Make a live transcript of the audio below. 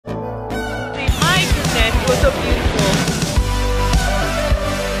It was so beautiful.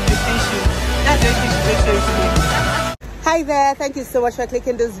 The tissue. That's the tissue to me. Hi there, thank you so much for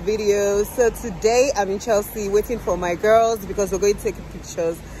clicking this video. So today I'm in Chelsea waiting for my girls because we're going to take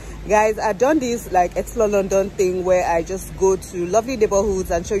pictures. Guys, I've done this like Explore London thing where I just go to lovely neighborhoods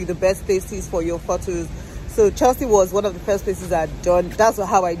and show you the best places for your photos. So Chelsea was one of the first places I'd done. That's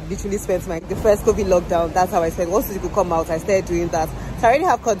how I literally spent the first COVID lockdown. That's how I spent. Once you could come out, I started doing that. So I already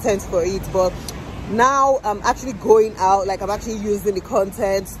have content for it, but now I'm actually going out, like I'm actually using the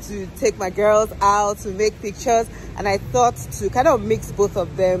content to take my girls out to make pictures, and I thought to kind of mix both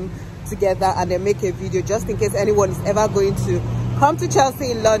of them together and then make a video just in case anyone is ever going to come to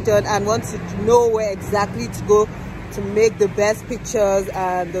Chelsea in London and want to know where exactly to go to make the best pictures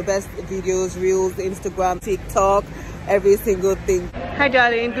and the best videos, reels, Instagram, TikTok, every single thing. Hi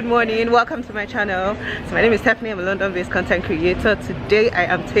darling, good morning, welcome to my channel. So my name is Stephanie, I'm a London-based content creator. Today I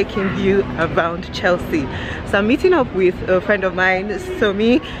am taking you around Chelsea. So I'm meeting up with a friend of mine,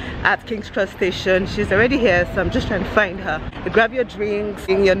 Somi, at King's Cross Station. She's already here, so I'm just trying to find her. You grab your drinks,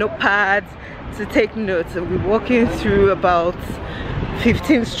 your notepads to take notes. So we're walking through about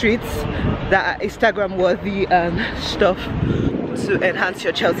 15 streets that are Instagram worthy and stuff to enhance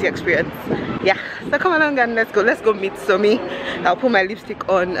your Chelsea experience. Yeah, so come along and let's go meet Somi. I'll put my lipstick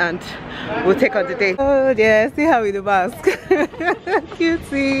on and we'll take on the day. Oh yeah, see how with the mask.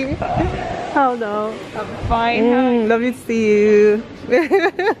 Cutie. How now? I'm fine. Lovely to see you.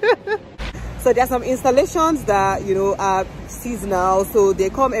 So there's some installations that, you know, are seasonal, so they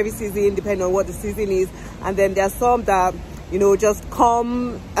come every season depending on what the season is, and then there's some that, you know, just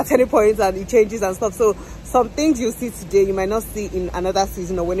come at any point and it changes and stuff. So some things you see today you might not see in another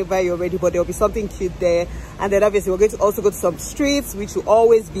season or whenever you're ready, but there'll be something cute there. And then obviously we're going to also go to some streets which will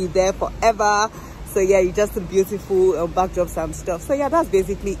always be there forever. So yeah, you just some beautiful backdrops and stuff. So yeah, that's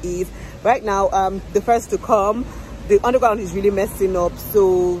basically it. Right now, the first to come, the underground is really messing up,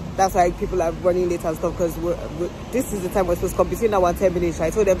 so that's why people are running late and stuff, because this is the time we're supposed to come between now and 10 minutes. I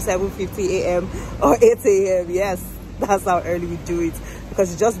told them 7:50 a.m. or 8 a.m. Yes, that's how early we do it,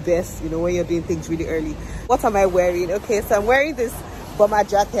 because it's just best, you know, when you're doing things really early. What am I wearing? Okay, so I'm wearing this bomber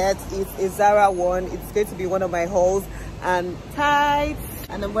jacket. It's a Zara one. It's going to be one of my hauls, and tights.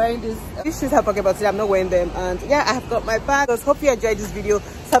 And I'm wearing these shoes I'm talking about today. I'm not wearing them. And yeah, I have got my bag. So hope you enjoyed this video.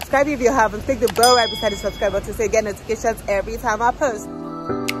 Subscribe if you haven't. Click the bell right beside the subscribe button so you get notifications every time I post.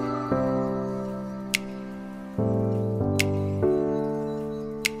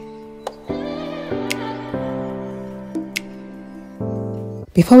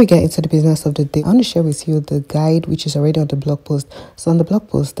 Before we get into the business of the day, I want to share with you the guide which is already on the blog post. So on the blog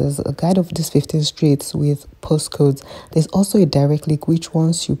post, there's a guide of these 15 streets with postcodes. There's also a direct link which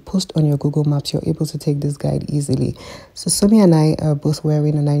once you post on your Google Maps, you're able to take this guide easily. So Somi and I are both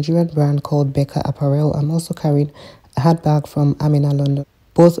wearing a Nigerian brand called Becca Apparel. I'm also carrying a handbag from Amina London.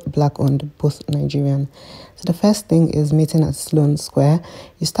 Both black owned, both Nigerian. So the first thing is meeting at Sloane Square.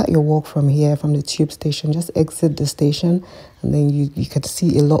 You start your walk from here, from the tube station. Just exit the station and then you can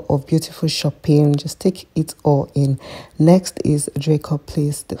see a lot of beautiful shopping. Just take it all in. Next is Draco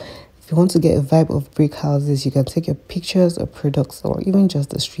Place. If you want to get a vibe of brick houses, you can take your pictures of products or even just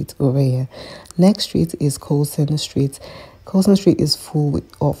the street over here. Next street is Colson Street. Colson Street is full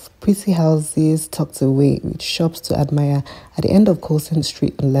of pretty houses tucked away with shops to admire. At the end of Colson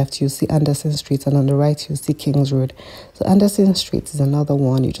Street on the left, you'll see Anderson Street, and on the right, you'll see Kings Road. So Anderson Street is another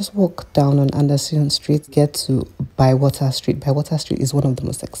one. You just walk down on Anderson Street, get to Bywater Street. Bywater Street is one of the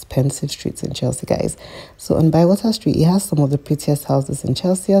most expensive streets in Chelsea, guys. So on Bywater Street, it has some of the prettiest houses in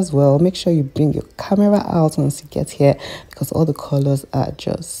Chelsea as well. Make sure you bring your camera out once you get here because all the colors are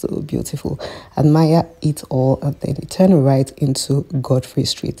just so beautiful. Admire it all, and then you turn right into Godfrey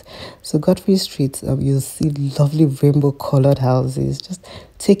Street. So Godfrey Street, you'll see lovely rainbow colored houses. Just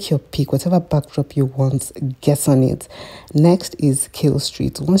take your pick, whatever backdrop you want, get on it. Next is Kill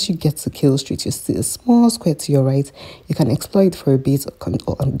Street. Once you get to Kill Street, you see a small square to your right. You can explore it for a bit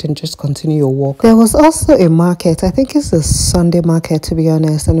and then just continue your walk. There was also a market. I think it's a Sunday market, to be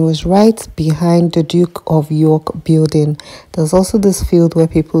honest, and it was right behind the Duke of York building. There's also this field where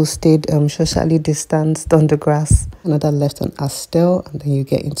people stayed socially distanced on the grass. Another left on Astel, and then you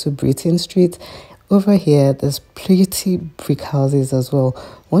get into Britain Street. Over here, there's pretty brick houses as well.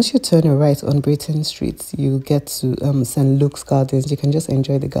 Once you turn right on Britain Street, you get to St. Luke's Gardens. You can just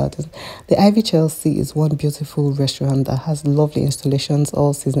enjoy the gardens. The Ivy Chelsea is one beautiful restaurant that has lovely installations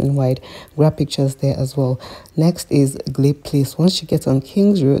all season wide. Grab pictures there as well. Next is Glebe Place. Once you get on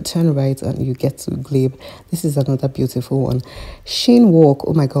King's Road, turn right and you get to Glebe. This is another beautiful one. Sheen Walk,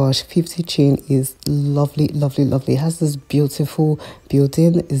 oh my gosh, 50 Chain is lovely, lovely, lovely. It has this beautiful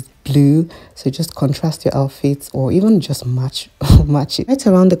building. It's blue, so just contrast your outfits or even just match it. Right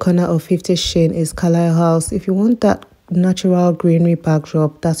around the corner of 50 Shane is Carlisle House. If you want that natural greenery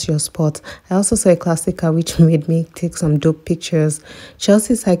backdrop, that's your spot. I also saw a classic car which made me take some dope pictures.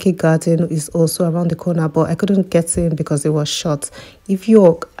 Chelsea Psychic Garden is also around the corner, but I couldn't get in because it was short. If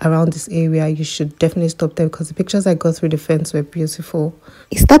you're around this area, you should definitely stop there because the pictures I got through the fence were beautiful.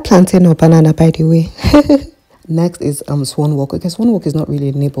 Is that plantain or banana, by the way? Next is Swan Walk. Okay, Swan Walk is not really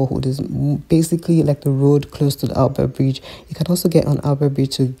a neighborhood. It's basically like the road close to the Albert Bridge. You can also get on Albert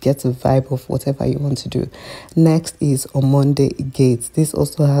Bridge to get a vibe of whatever you want to do. Next is Omonde Gates. This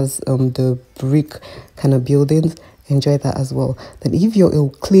also has the brick kind of buildings. Enjoy that as well. Then if you're a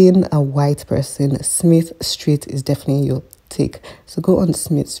clean and white person, Smith Street is definitely your take. So go on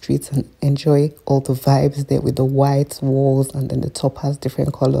Smith Street and enjoy all the vibes there with the white walls, and then the top has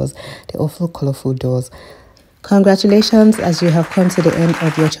different colors. They're also colorful doors. Congratulations, as you have come to the end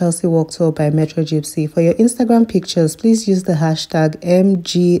of your Chelsea Walk Tour by Metrogypsie. For your Instagram pictures, please use the hashtag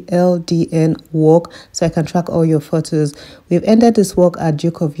mgldnwalk so I can track all your photos. We've ended this walk at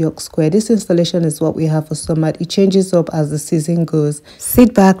Duke of York Square. This installation is what we have for summer. It changes up as the season goes.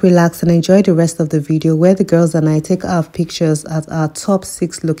 Sit back, relax, and enjoy the rest of the video where the girls and I take our pictures at our top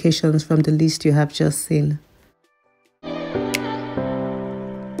 6 locations from the list you have just seen.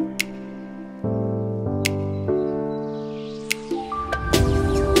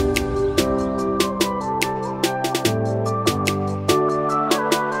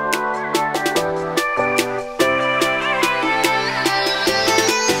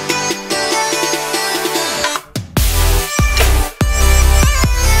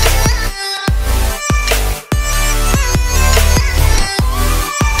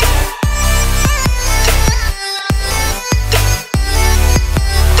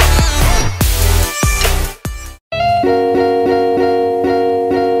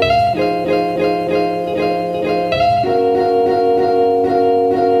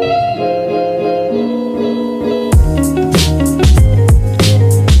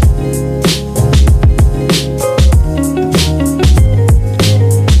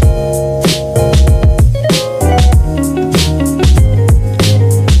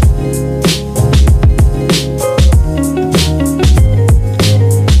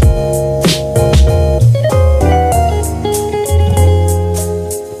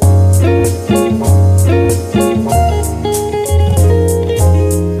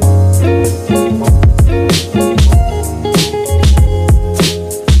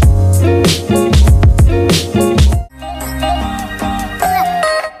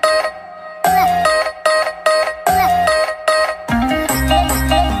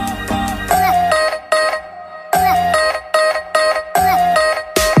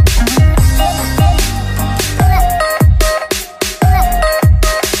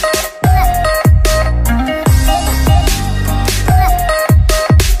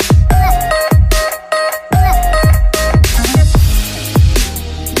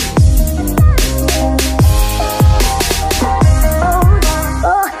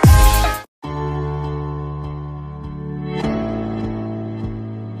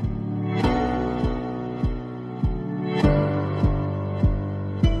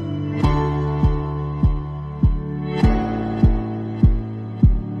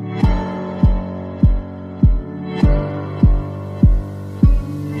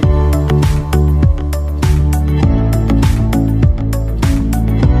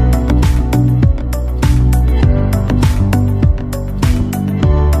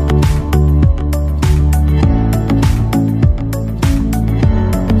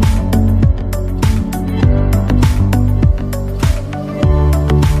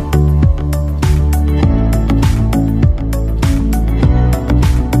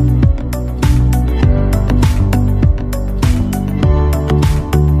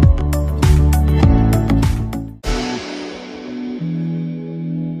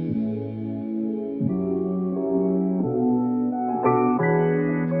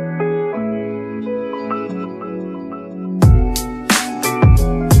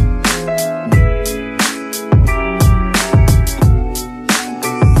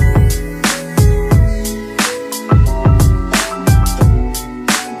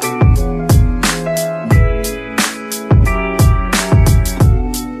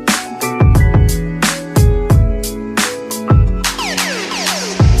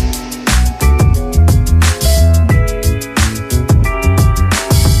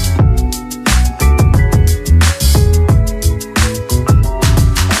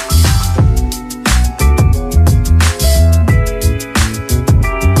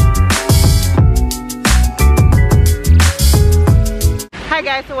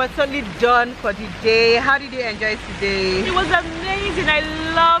 guys, so we're totally done for the day. How did you enjoy today? It was amazing. I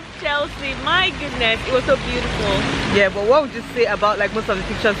love Chelsea. My goodness, it was so beautiful. Yeah, but what would you say about like most of the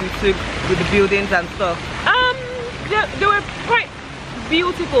pictures we took with the buildings and stuff? They were quite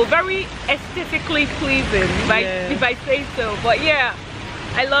beautiful, very aesthetically pleasing, if I say so. But yeah,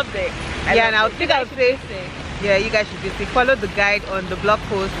 I loved it. I think I would say, yeah, you guys should visit. Follow the guide on the blog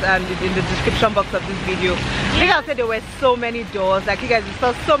post and in the description box of this video. I think I'll say there were so many doors. Like you guys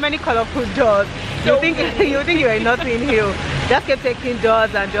saw so many colorful doors. You think you were in Notting Hill. Just kept taking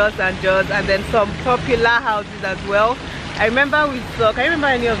doors and doors and doors, and then some popular houses as well. I remember we saw. Can you remember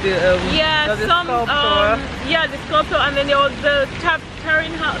any of the the sculptor, and then there was the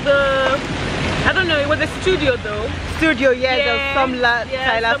Taryn house. I don't know, it was a studio though. Studio, yeah, there was some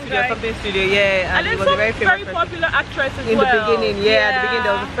Tyler studio, something studio, yeah. And then it was some a very popular actress as in well. the beginning, at the beginning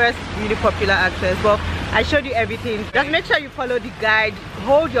there was the first really popular actress. Well, I showed you everything. Just make sure you follow the guide.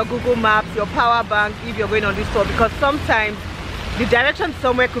 Hold your Google Maps, your power bank if you're going on this tour, because sometimes the direction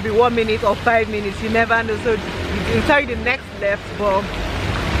somewhere could be 1 minute or 5 minutes. You never know. So it'll tell you the next left, but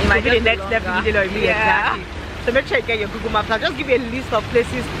it might be the next left immediately. Exactly. So make sure you get your Google Maps. I'll just give you a list of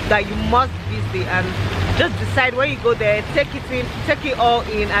places that you must visit and just decide when you go there, take it all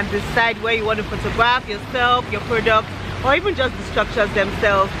in and decide where you want to photograph yourself, your product, or even just the structures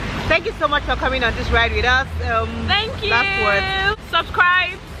themselves. Thank you so much for coming on this ride with us. Thank you. Last words.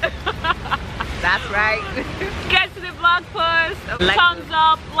 Subscribe. That's right. Get to the blog post. Thumbs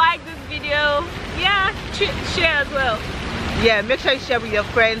up. Like this video. Yeah, share as well. Yeah, make sure you share with your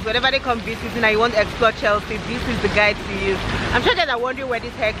friends. Whenever they come visiting and you want to explore Chelsea, this is the guide to use. I'm sure that are wondering where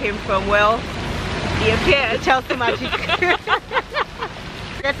this hair came from. Well, it appeared. Chelsea magic.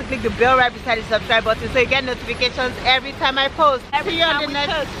 Forget to click the bell right beside the subscribe button so you get notifications every time I post. Every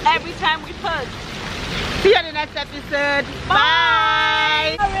time we post. See you on the next episode.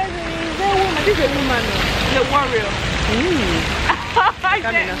 Bye. This is a woman. The warrior.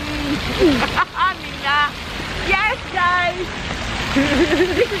 Amina. Yes, guys.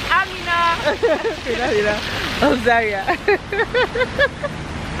 This is Amina. Oh, Zaria.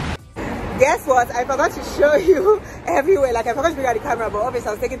 Guess what? I forgot to show you everywhere. Like I forgot to bring out the camera, but obviously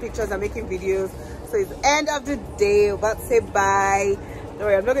I was taking pictures and making videos. So it's the end of the day. We're about to say bye. Don't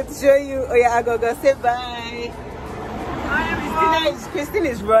worry, I'm not going to show you. Oh yeah, I go say bye. Christine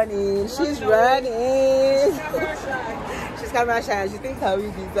is running. She's running. She's camera shy. She thinks her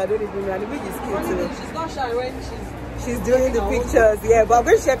wig is. I don't even know. The wig is cute too. She's not shy when she's doing the pictures. Yeah, but I'm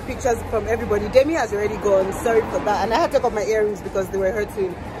going to share pictures from everybody. Demi has already gone. Sorry for that. And I had to take off my earrings because they were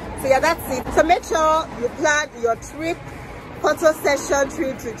hurting. So yeah, that's it. So make sure you plan your trip, photo session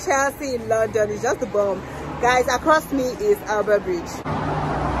trip to Chelsea in London. It's just the bomb. Guys, across me is Albert Bridge.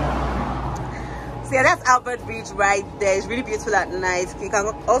 So yeah, that's Albert Bridge right there. It's really beautiful at night. You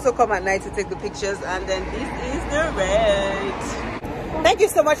can also come at night to take the pictures. And then this is the ride. Thank you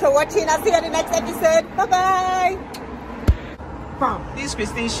so much for watching. I'll see you in the next episode. Bye-bye. These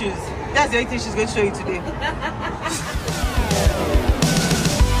Christine shoes. That's the only thing she's going to show you today.